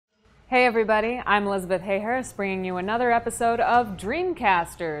Hey everybody, I'm Elizabeth Hayhurst, bringing you another episode of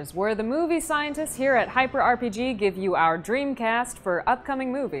Dreamcasters, where the movie scientists here at Hyper RPG give you our Dreamcast for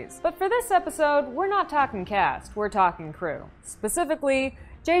upcoming movies. But for this episode, we're not talking cast, we're talking crew. Specifically,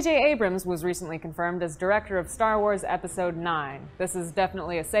 J.J. Abrams was recently confirmed as director of Star Wars Episode 9. This is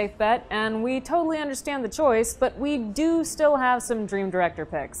definitely a safe bet, and we totally understand the choice, but we do still have some dream director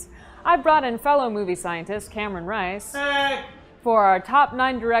picks. I've brought in fellow movie scientist Cameron Rice. Hey! For our top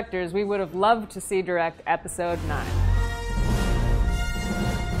 9 directors we would have loved to see direct Episode 9.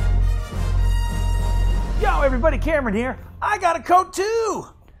 Yo everybody, Cameron here. I got a coat too!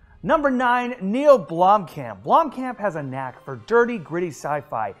 Number 9, Neil Blomkamp. Blomkamp has a knack for dirty, gritty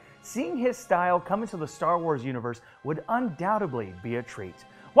sci-fi. Seeing his style come into the Star Wars universe would undoubtedly be a treat.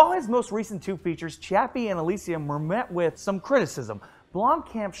 While his most recent 2 features, Chappie and Elysium, were met with some criticism,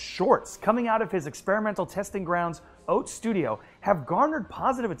 Blomkamp's shorts, coming out of his experimental testing grounds, Oat Studio, have garnered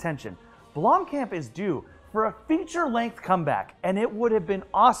positive attention. Blomkamp is due for a feature-length comeback, and it would have been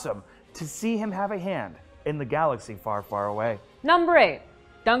awesome to see him have a hand in the galaxy far, far away. Number 8,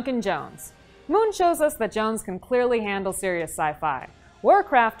 Duncan Jones. Moon shows us that Jones can clearly handle serious sci-fi.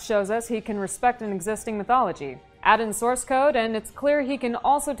 Warcraft shows us he can respect an existing mythology. Add in source code, and it's clear he can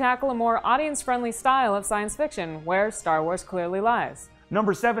also tackle a more audience-friendly style of science fiction, where Star Wars clearly lies.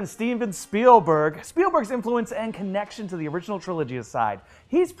 Number 7, Steven Spielberg. Spielberg's influence and connection to the original trilogy aside,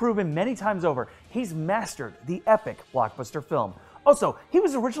 he's proven many times over he's mastered the epic blockbuster film. Also, he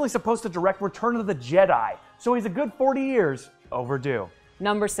was originally supposed to direct Return of the Jedi, so he's a good 40 years overdue.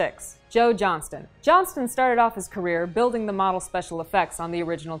 Number 6, Joe Johnston. Johnston started off his career building the model special effects on the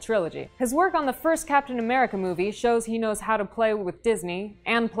original trilogy. His work on the first Captain America movie shows he knows how to play with Disney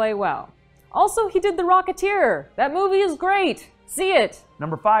and play well. Also, he did The Rocketeer. That movie is great. See it!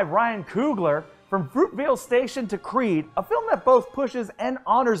 Number 5, Ryan Coogler. From Fruitvale Station to Creed, a film that both pushes and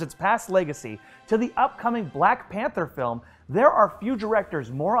honors its past legacy, to the upcoming Black Panther film, there are few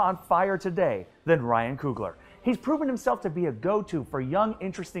directors more on fire today than Ryan Coogler. He's proven himself to be a go-to for young,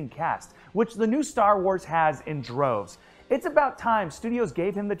 interesting cast, which the new Star Wars has in droves. It's about time studios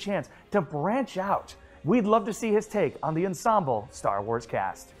gave him the chance to branch out. We'd love to see his take on the ensemble Star Wars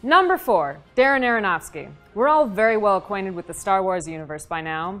cast. Number 4, Darren Aronofsky. We're all very well acquainted with the Star Wars universe by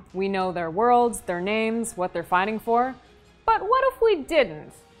now. We know their worlds, their names, what they're fighting for. But what if we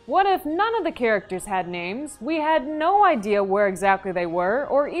didn't? What if none of the characters had names, we had no idea where exactly they were,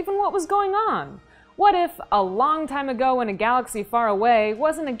 or even what was going on? What if a long time ago in a galaxy far away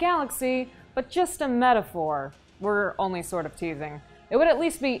wasn't a galaxy, but just a metaphor? We're only sort of teasing. It would at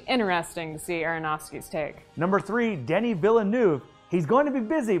least be interesting to see Aronofsky's take. Number 3, Denis Villeneuve. He's going to be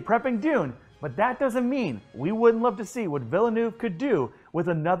busy prepping Dune, but that doesn't mean we wouldn't love to see what Villeneuve could do with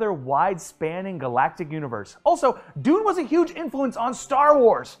another wide-spanning galactic universe. Also, Dune was a huge influence on Star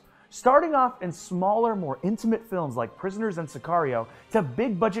Wars. Starting off in smaller, more intimate films like Prisoners and Sicario to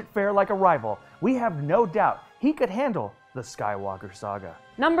big-budget fare like Arrival, we have no doubt he could handle the Skywalker saga.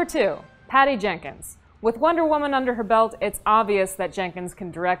 Number 2, Patty Jenkins. With Wonder Woman under her belt, it's obvious that Jenkins can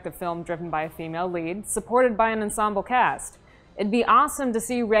direct a film driven by a female lead, supported by an ensemble cast. It'd be awesome to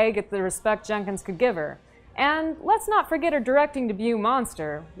see Rey get the respect Jenkins could give her. And let's not forget her directing debut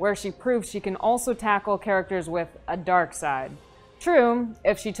Monster, where she proves she can also tackle characters with a dark side. True,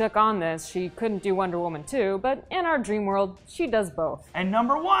 if she took on this, she couldn't do Wonder Woman 2, but in our dream world, she does both. And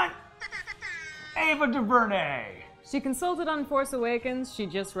number 1, Ava DuVernay. She consulted on Force Awakens, she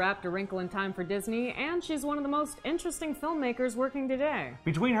just wrapped A Wrinkle in Time for Disney, and she's one of the most interesting filmmakers working today.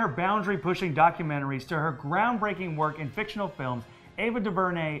 Between her boundary-pushing documentaries to her groundbreaking work in fictional films, Ava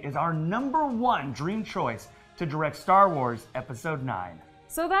DuVernay is our number 1 dream choice to direct Star Wars Episode 9.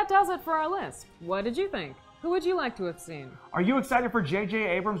 So that does it for our list. What did you think? Who would you like to have seen? Are you excited for J.J.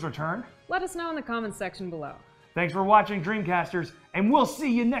 Abrams' return? Let us know in the comments section below. Thanks for watching, Dreamcasters, and we'll see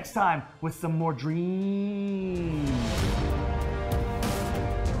you next time with some more dreams.